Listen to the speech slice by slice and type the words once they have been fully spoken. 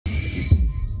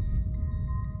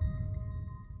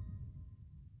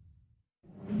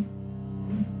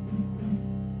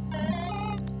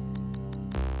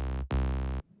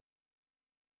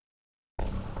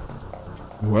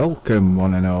Welcome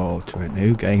one and all to a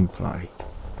new gameplay.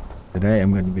 Today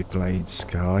I'm going to be playing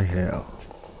Skyhill.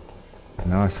 A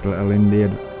nice little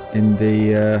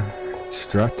indie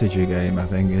strategy game, I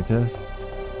think it is.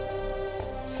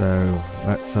 So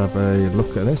let's have a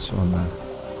look at this one then.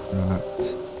 Right.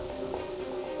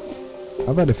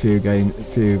 I've had a few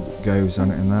goes on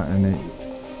it and that, and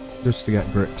just to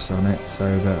get grips on it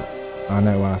so that I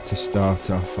know how to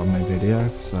start off on the video.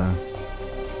 So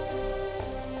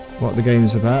what the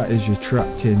game's about is you're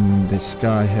trapped in this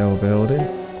Skyhill building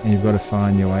and you've got to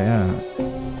find your way out.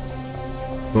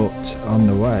 But on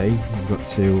the way you've got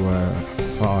to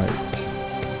fight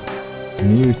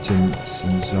mutants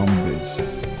and zombies.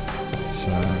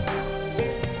 So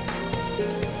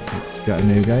let's get a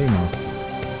new game on.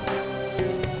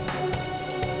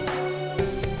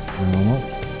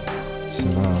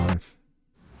 Survive.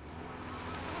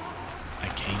 I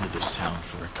came to this town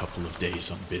for a couple of days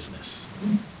on business.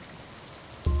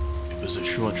 It was a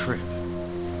short trip,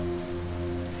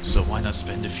 so why not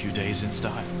spend a few days in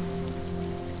style?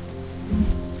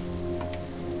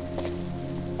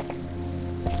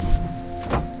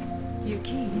 Your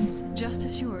keys, just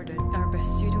as you ordered, are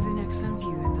best suited with an excellent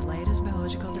view in the latest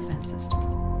biological defense system.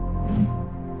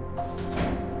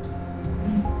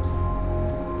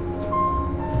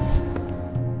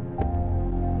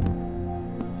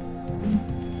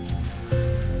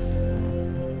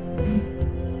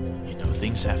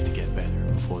 Things have to get better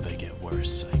before they get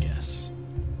worse, I guess.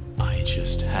 I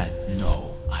just had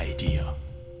no idea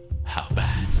how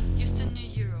bad. Houston, New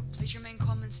Europe. Please remain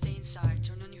calm and stay inside.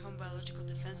 Turn on your home biological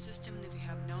defense system, and if you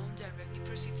have known, directly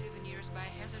proceed to the nearest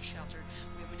biohazard shelter,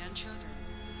 women and children.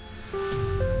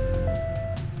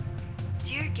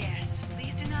 Dear guests,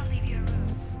 please do not leave your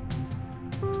rooms.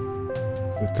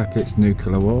 So attack its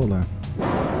nuclear wall then.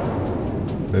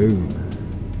 Boom.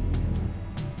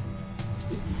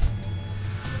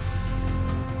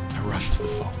 To the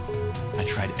phone. I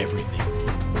tried everything.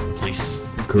 Police,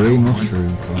 green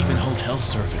mushroom, even hotel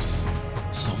service.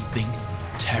 Something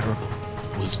terrible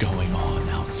was going on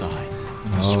outside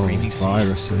when the screaming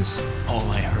viruses. ceased.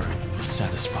 All I heard was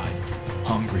satisfied,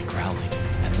 hungry growling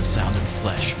and the sound of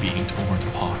flesh being torn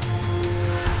apart.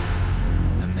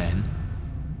 And then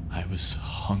I was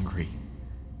hungry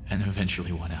and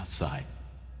eventually went outside.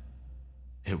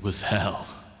 It was hell.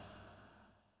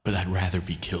 But I'd rather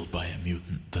be killed by a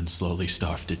mutant than slowly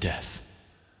starve to death.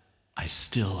 I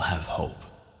still have hope.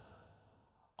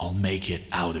 I'll make it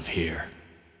out of here.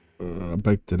 I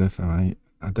beg to differ, mate.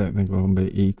 I don't think we'll be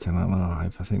eaten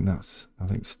alive. I think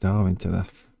starving to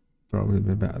death probably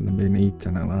be better than being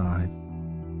eaten alive.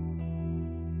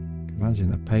 Imagine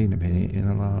the pain of being eaten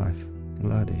alive.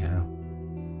 Bloody hell.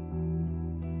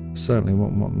 Certainly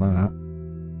wouldn't want that.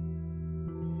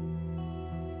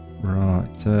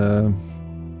 Right,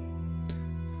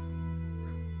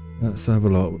 let's have a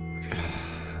look.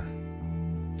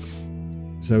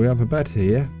 So we have a bed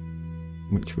here,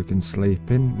 which we can sleep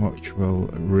in, which will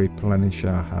replenish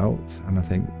our health, and I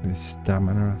think there's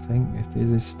stamina.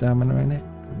 Is there stamina in it?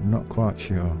 I'm not quite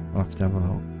sure. I'll have to have a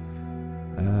look.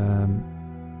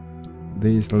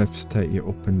 These lifts take you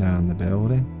up and down the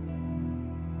building.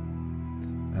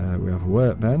 We have a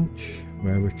workbench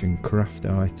where we can craft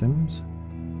items.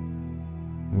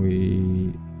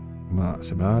 Well,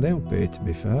 that's about it up here, to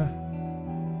be fair.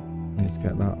 Need to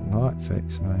get that light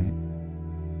fixed, mate.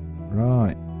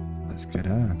 Right, let's get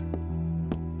on.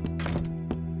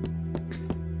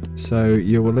 So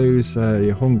you will lose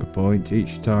your hunger points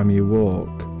each time you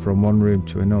walk from one room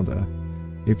to another.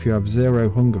 If you have 0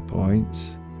 hunger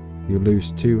points, you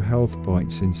lose 2 health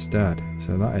points instead.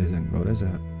 So that isn't good, is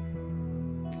it?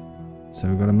 So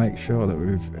we've got to make sure that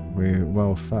we're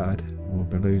well fed, or we'll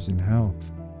be losing health.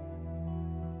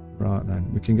 Right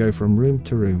then, we can go from room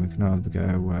to room. We can either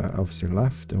go obviously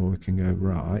left, or we can go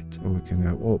right, or we can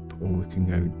go up, or we can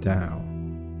go down.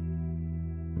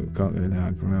 We can't go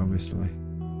diagonally, obviously.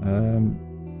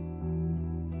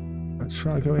 Let's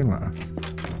try going left.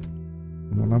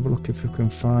 And we'll have a look if we can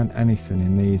find anything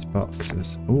in these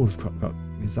boxes. Oh, we've got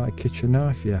is that a kitchen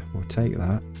knife? Yeah, we'll take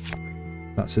that.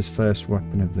 That's his first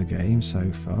weapon of the game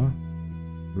so far.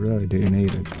 We really do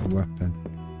need a weapon.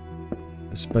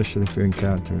 Especially if you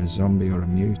encounter a zombie or a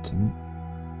mutant.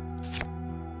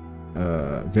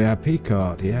 VIP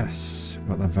card, yes.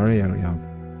 Got that very early on.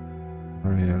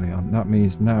 Very early on. That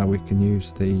means now we can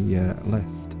use the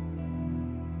lift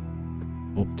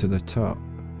up to the top.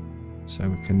 So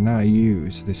we can now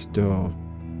use this door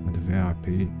with a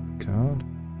VIP card.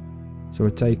 So I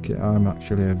take it I'm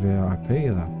actually a VIP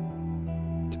then.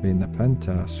 To be in the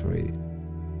penthouse suite.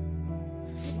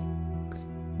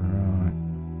 Right.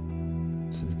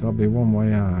 So there's got to be one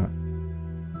way out.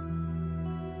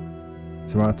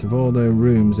 So out of all the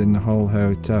rooms in the whole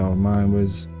hotel, mine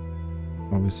was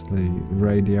obviously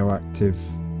radioactive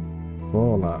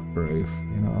fallout proof,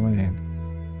 you know what I mean?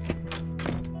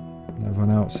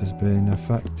 Everyone else has been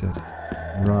affected.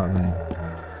 Right then.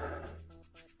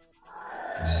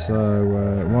 So,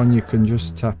 one, you can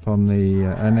just tap on the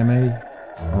enemy,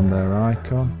 on their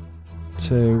icon.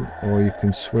 2, or you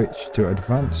can switch to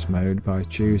advanced mode by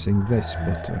choosing this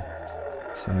button.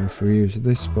 So if we use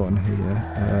this button here,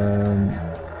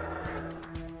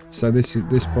 so this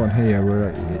button here,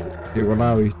 where it will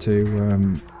allow you to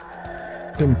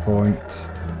pinpoint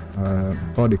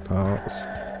body parts.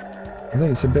 I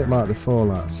think it's a bit like the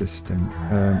Fallout system,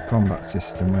 combat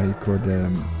system, where you could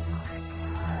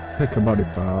pick a body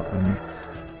part and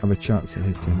have a chance at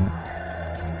hitting it.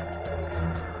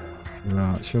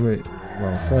 Right, shall we?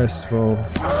 Well, first of all,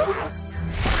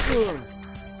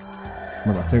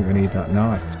 well, I think we need that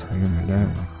knife to begin with,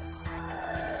 don't we?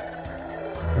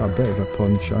 Got a bit of a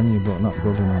punch on you, but not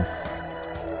good enough.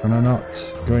 Can I not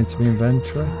go into my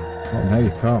inventory? Oh no,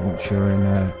 you can't once you're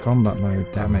in combat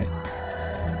mode, damn it.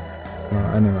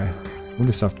 Right, anyway, we'll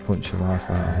just have to punch the life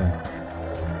out of him.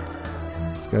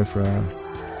 Let's go for a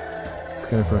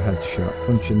headshot.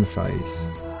 Punch in the face.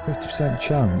 50%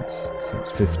 chance. So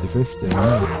it's 50-50, isn't it?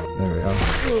 There we are.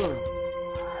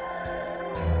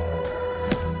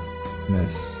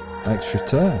 Miss. Extra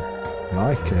turn.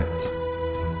 Like it.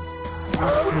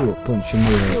 Ooh, punch in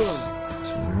the ribs.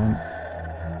 That's what you want.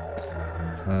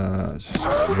 Just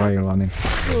wail on him. I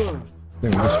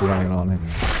think we'll just wail on him.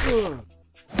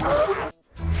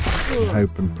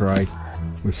 Hope and pray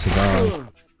we survive.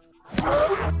 I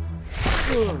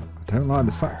don't like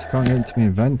the fact you can't get into my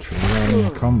inventory while I'm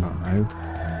in combat mode.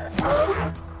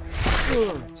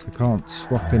 So I can't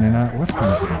swap in and out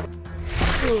weapons then.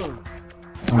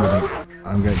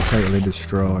 I'm getting totally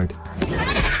destroyed.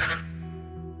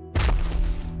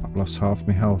 I've lost half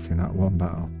my health in that one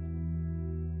battle.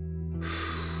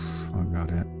 I got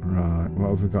it. Right, what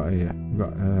have we got here? We've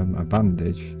got a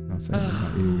bandage. I think we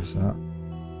might use that.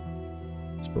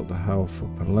 Let's put the health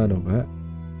up a little bit.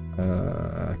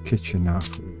 Kitchen knife.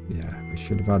 Yeah, we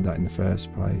should have had that in the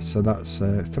first place. So that's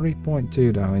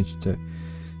 3.2 damage to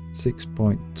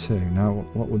 6.2. Now,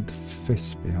 what would the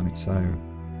fist be on its own?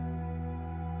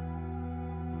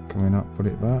 Can we not put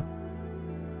it back?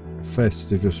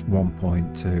 Fist is just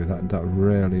 1.2. That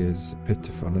really is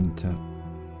pitiful, isn't it?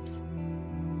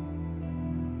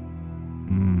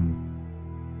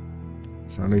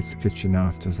 So at least the kitchen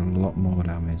knife does a lot more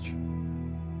damage.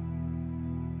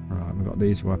 Right, we've got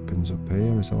these weapons up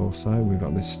here as also. We've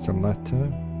got this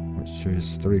stiletto, which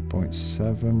is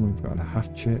 3.7. We've got a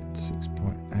hatchet,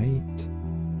 6.8.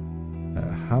 A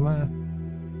hammer,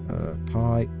 a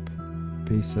pipe,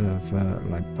 piece of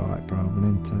lead pipe rather,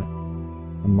 isn't it?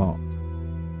 A mop.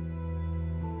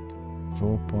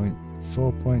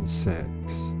 4.6.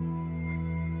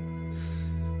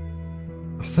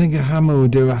 I think a hammer will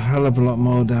do a hell of a lot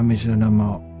more damage than a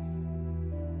mop.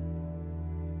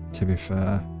 To be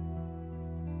fair.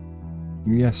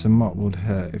 Yes, a mop would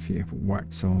hurt if you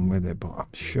whack someone with it, but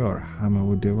I'm sure a hammer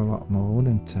would do a lot more,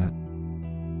 wouldn't it?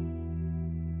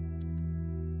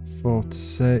 4 to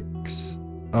 6.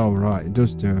 Oh right, it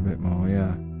does do a bit more,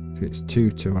 yeah. It's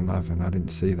 2 to 11, I didn't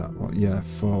see that one. Yeah,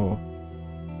 4.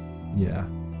 Yeah,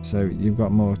 so you've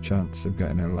got more chance of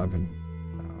getting 11.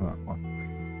 That one.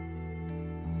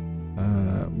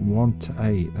 1 to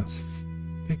 8, that's a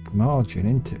big margin,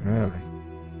 isn't it, really?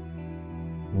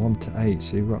 1 to 8,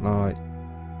 so you've got like,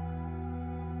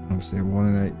 obviously a 1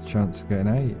 in 8 chance of getting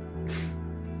 8.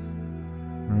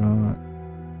 Right.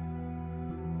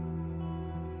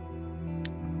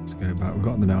 Let's go back, we've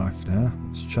got the knife now.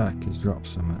 Let's check, he's dropped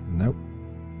something. Nope.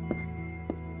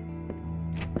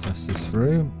 Test this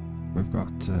room. We've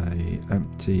got a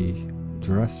empty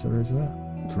dresser, is there?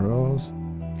 Drawers.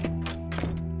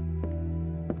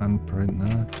 Handprint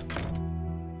there.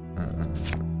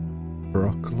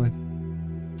 Broccoli.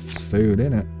 It's food,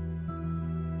 innit?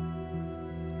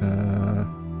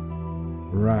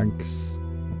 Rags.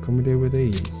 What can we do with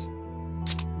these?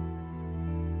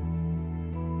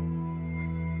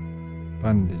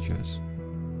 Bandages.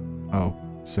 Oh,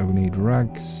 so we need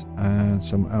rags and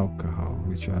some alcohol,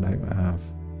 which I don't have.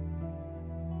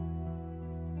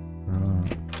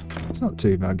 Right. It's not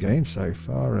too bad game so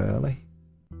far, really.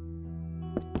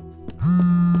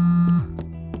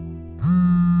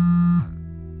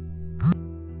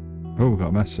 Oh, we got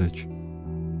a message.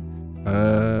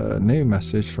 New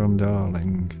message from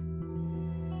Darling.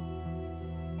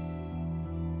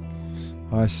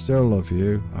 I still love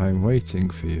you. I'm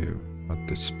waiting for you at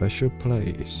this special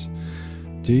place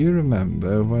Do you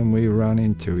remember when we ran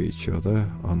into each other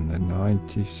on the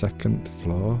 92nd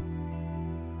floor?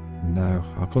 No,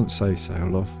 I couldn't say so,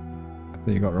 love. I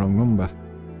think you got the wrong number.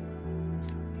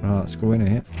 Right, let's go in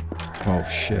here. Oh,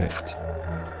 shit.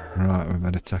 Right, we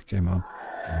better take him on.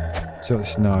 So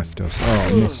this knife does. Oh,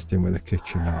 I missed him with a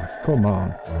kitchen knife. Come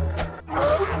on.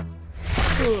 I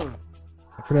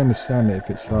can understand it if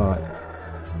it's like...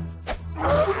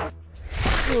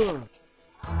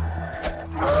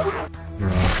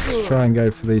 Right, let's try and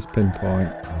go for these pinpoint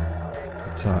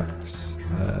attacks.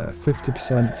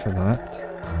 50% for that.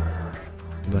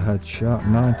 The headshot,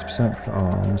 90% for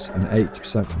arms, and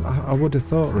 80% for... I would have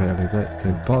thought really that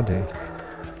the body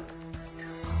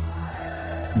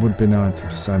would be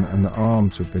 90% and the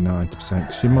arms would be 90%,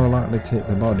 because you're more likely to hit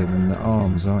the body than the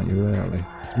arms, aren't you really?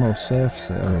 It's more surface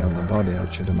area on the body, I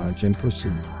should imagine. Plus,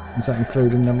 is that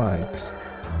including the legs?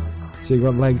 So you've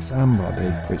got legs and body,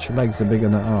 which legs are bigger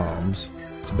than arms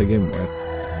to begin with,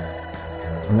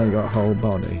 and then you've got whole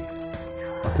body.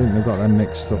 I think they've got them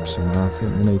mixed up somewhere. I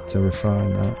think they need to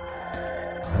refine that.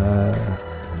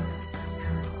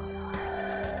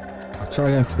 I'll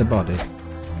try going for the body.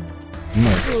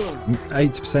 Miss.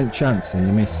 80% chance and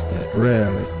you missed it.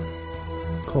 Really?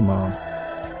 Come on.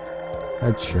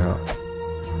 Headshot.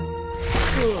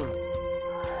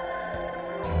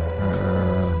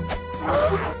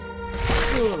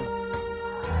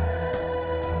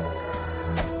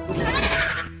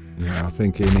 Yeah, I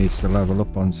think he needs to level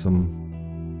up on some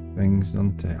things,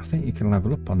 doesn't it? I think you can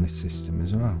level up on this system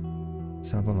as well.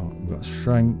 Let's have a look. We've got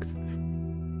strength.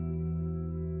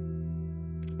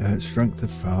 Strength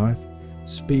of 5.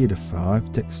 Speed of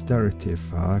 5, dexterity of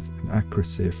 5, and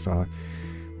accuracy of 5. I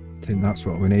think that's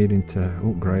what we're needing to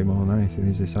upgrade more than anything,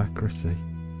 is this accuracy.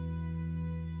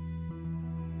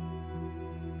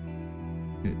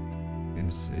 It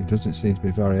doesn't seem to be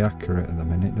very accurate at the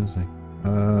minute, does he?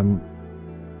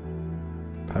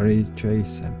 Parry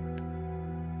Jason.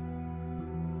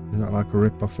 Is that like a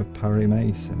rip-off of Parry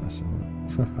Mason or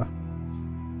something? I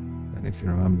don't know if you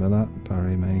remember that,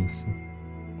 Parry Mason.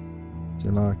 Is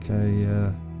it like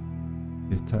a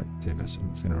detective or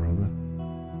something or other?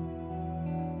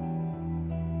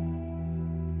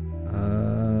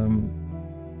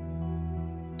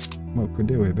 Well, we could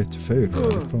do with a bit of food,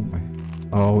 really, couldn't we?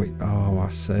 Oh, I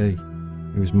see.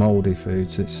 It was mouldy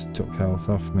food, so it took health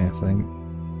off me, I think.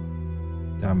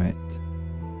 Damn it.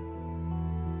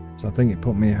 So I think it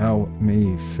put me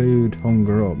food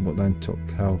hunger up, but then took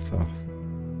health off.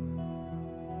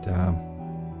 Damn.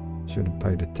 Should have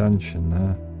paid attention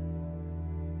there.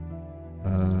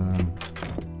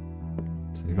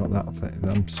 So you got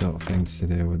them sort of things to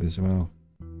deal with as well.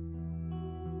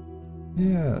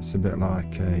 Yeah, it's a bit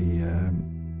like a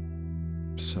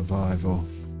survival,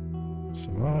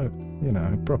 you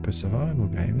know, proper survival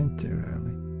game, isn't it,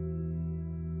 really?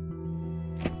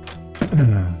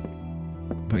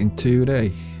 But in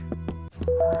 2D.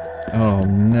 Oh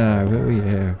no, who are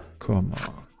you? Come on.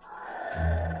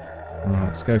 Right,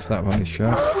 let's go for that body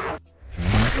shot.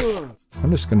 Right. I'm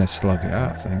just going to slug it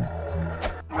out, I think.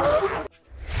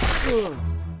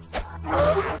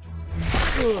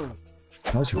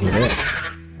 That was a good hit.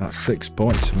 That's 6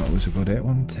 points, and that was a good hit,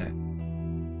 wasn't it?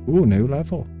 Ooh, new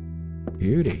level.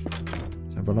 Beauty.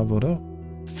 Let's have a leveled up.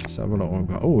 Let's have a look what we've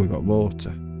got. Oh, we've got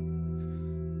water. I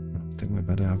think we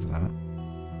better have that.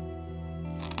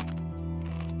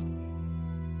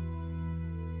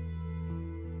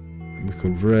 We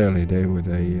could really do with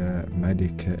a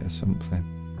medikit or something.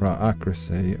 Right,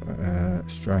 accuracy,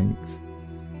 strength.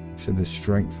 So the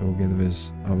strength will give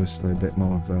us obviously a bit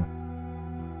more of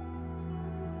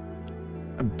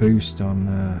a boost on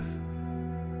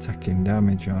taking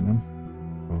damage on them.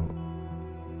 But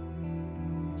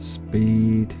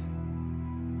speed,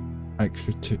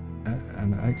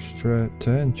 an extra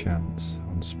turn chance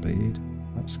on speed.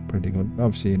 That's pretty good.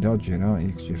 Obviously you're dodging, aren't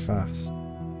you, because you're fast.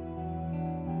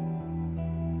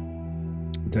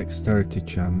 Dexterity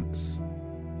chance.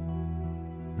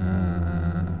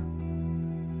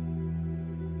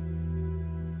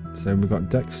 So we've got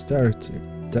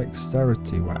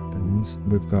dexterity weapons.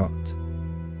 We've got,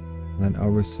 then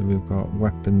obviously we've got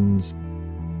weapons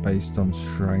based on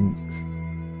strength.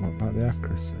 What about the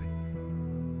accuracy?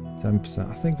 10%.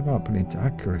 I think I might put it into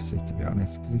accuracy, to be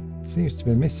honest, because he seems to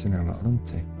be missing a lot, doesn't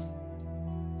he?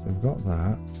 So we've got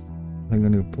that. I'm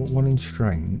going to put one in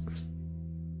strength.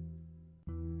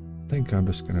 I think I'm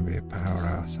just going to be a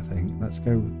powerhouse, I think. Let's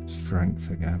go strength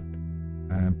again.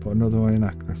 And put another one in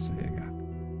accuracy again.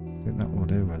 I think that will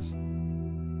do us.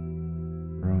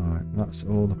 Right, that's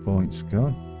all the points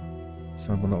gone. Let's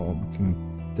have a look what we can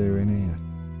do in here.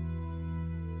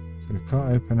 So So we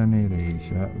can't open any of these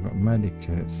yet. We've got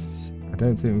medikits. I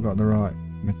don't think we've got the right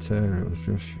materials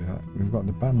just yet. We've got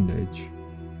the bandage.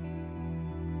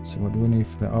 So what do we need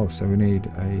for that? Oh, so we need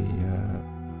a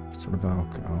sort of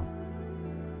alcohol.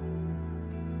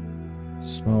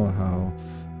 Small health.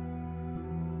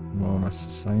 More or less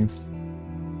the same.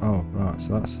 Oh, right.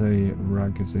 So that's a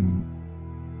magazine.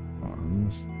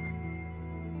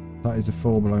 That is a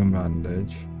full-blown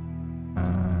bandage.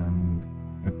 And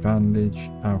a bandage,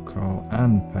 alcohol,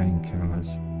 and painkillers.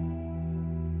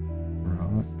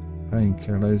 Right.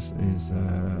 Painkillers is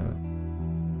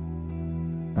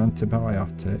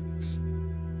antibiotics.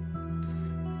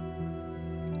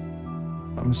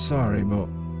 I'm sorry, but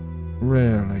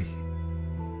really,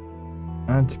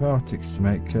 antibiotics to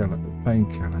make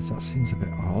painkillers, that seems a bit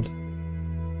odd.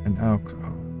 And alcohol.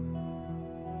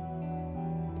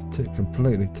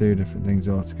 Completely two different things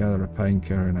altogether, a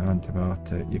painkiller and an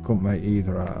antibiotic. You couldn't make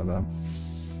either out of them.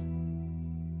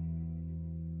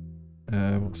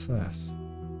 What's this?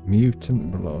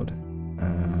 Mutant blood.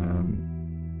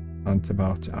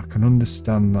 Antibiotic. I can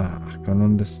understand that. I can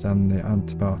understand the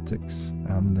antibiotics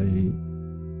and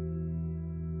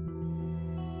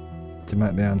to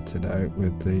make the antidote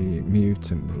with the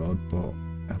mutant blood, but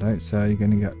I don't say you're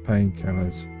going to get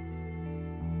painkillers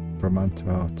from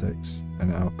antibiotics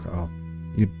and alcohol.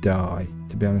 You'd die,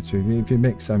 to be honest with you. If you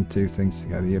mix them two things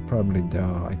together, you'd probably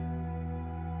die.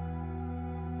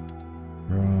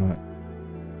 Right,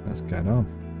 let's get on.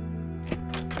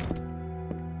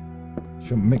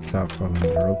 Shouldn't mix alcohol and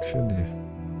drugs, should you?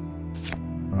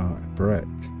 Right, brick.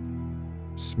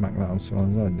 Smack that on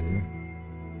someone's head, do you?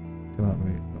 Can that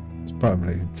be? It's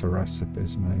probably for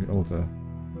recipes, maybe. Other.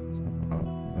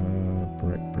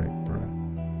 Brick.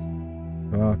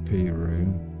 VIP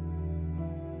room.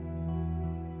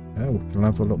 Oh, we can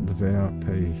level up the VIP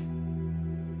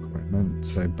equipment.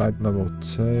 So bed level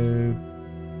 2,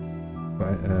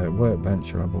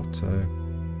 workbench level 2.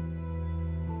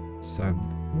 So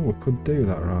we could do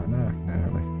that right now,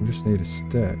 nearly. We just need a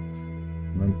stick,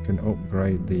 and then we can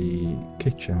upgrade the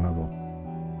kitchen level.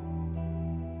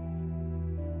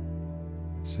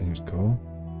 Seems cool.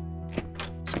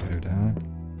 Let's go down.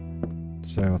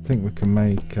 So I think we can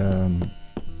make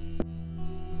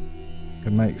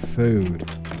food,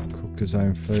 cook his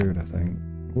own food, I think.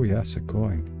 Oh yes, a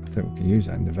coin. I think we can use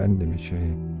that in the vending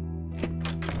machine.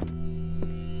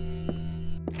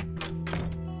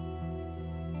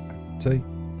 See?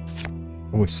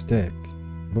 Oh, a stick.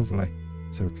 Lovely.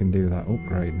 So we can do that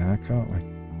upgrade now, can't we?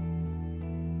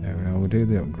 There we are, we'll do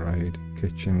the upgrade.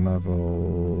 Kitchen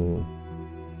level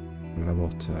 2.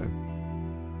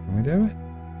 Can we do it?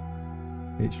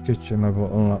 Each kitchen level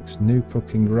unlocks new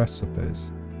cooking recipes.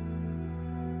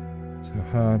 So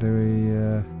how do we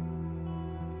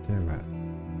do it?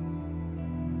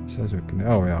 It says we can.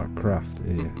 Oh, we are craft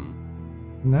here.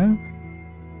 No?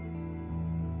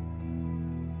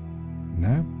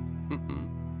 No?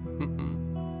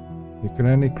 You can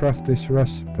only craft this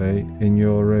recipe in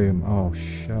your room. Oh,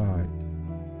 shite.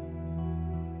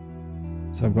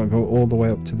 So I've got to go all the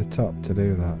way up to the top to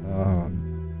do that. Oh,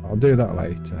 I'll do that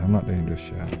later. I'm not doing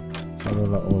just yet. Let's have a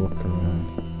little look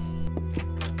around.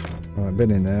 Right,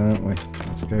 been in there, haven't we?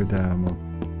 Let's go down more.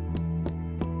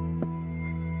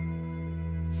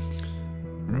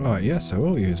 Right, yes, I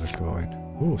will use a coin.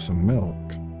 Oh, some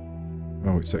milk.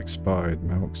 Oh, it's expired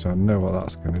milk, so I know what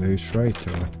that's going to do straight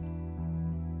away.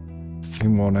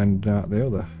 In one end and out the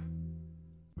other.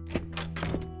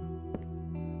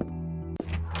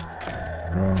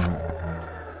 Right.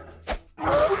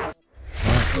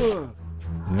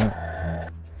 Yeah.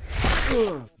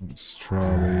 Let's try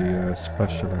the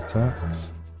special attacks.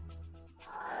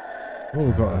 Oh,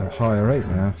 we've got a higher rate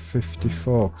now,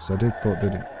 54, because I did put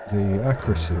the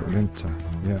accuracy up, didn't I?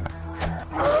 Yeah.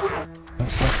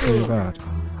 That's not too bad.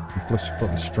 And plus we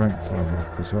put the strength level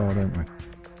up as well, don't we?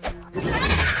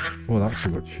 Oh, that's a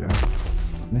good shot.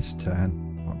 Missed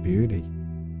 10. What beauty.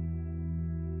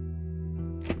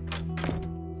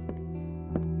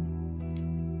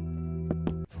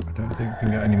 I don't think we can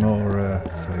get any more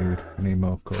food. We need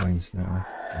more coins now.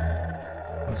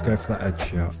 Let's go for that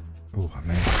headshot. Oh, I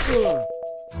missed.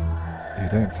 You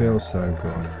don't feel so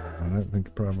good. I don't think I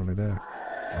probably do.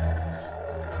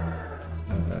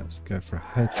 Let's go for a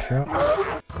headshot.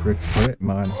 Critical hit,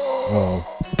 mine. Oh,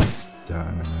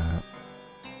 damn it.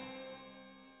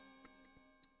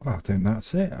 Well, I think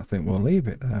that's it. I think we'll leave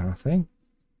it there, I think.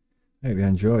 Hope you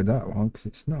enjoyed that one, because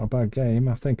it's not a bad game.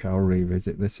 I think I'll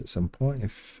revisit this at some point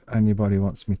if anybody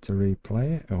wants me to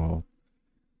replay it or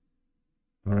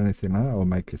anything like that, or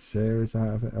make a series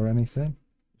out of it or anything.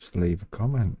 Just leave a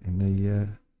comment in the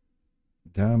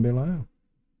down below.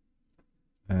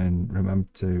 and remember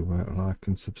to like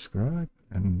and subscribe,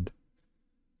 and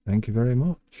thank you very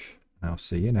much. I'll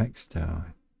see you next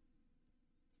time.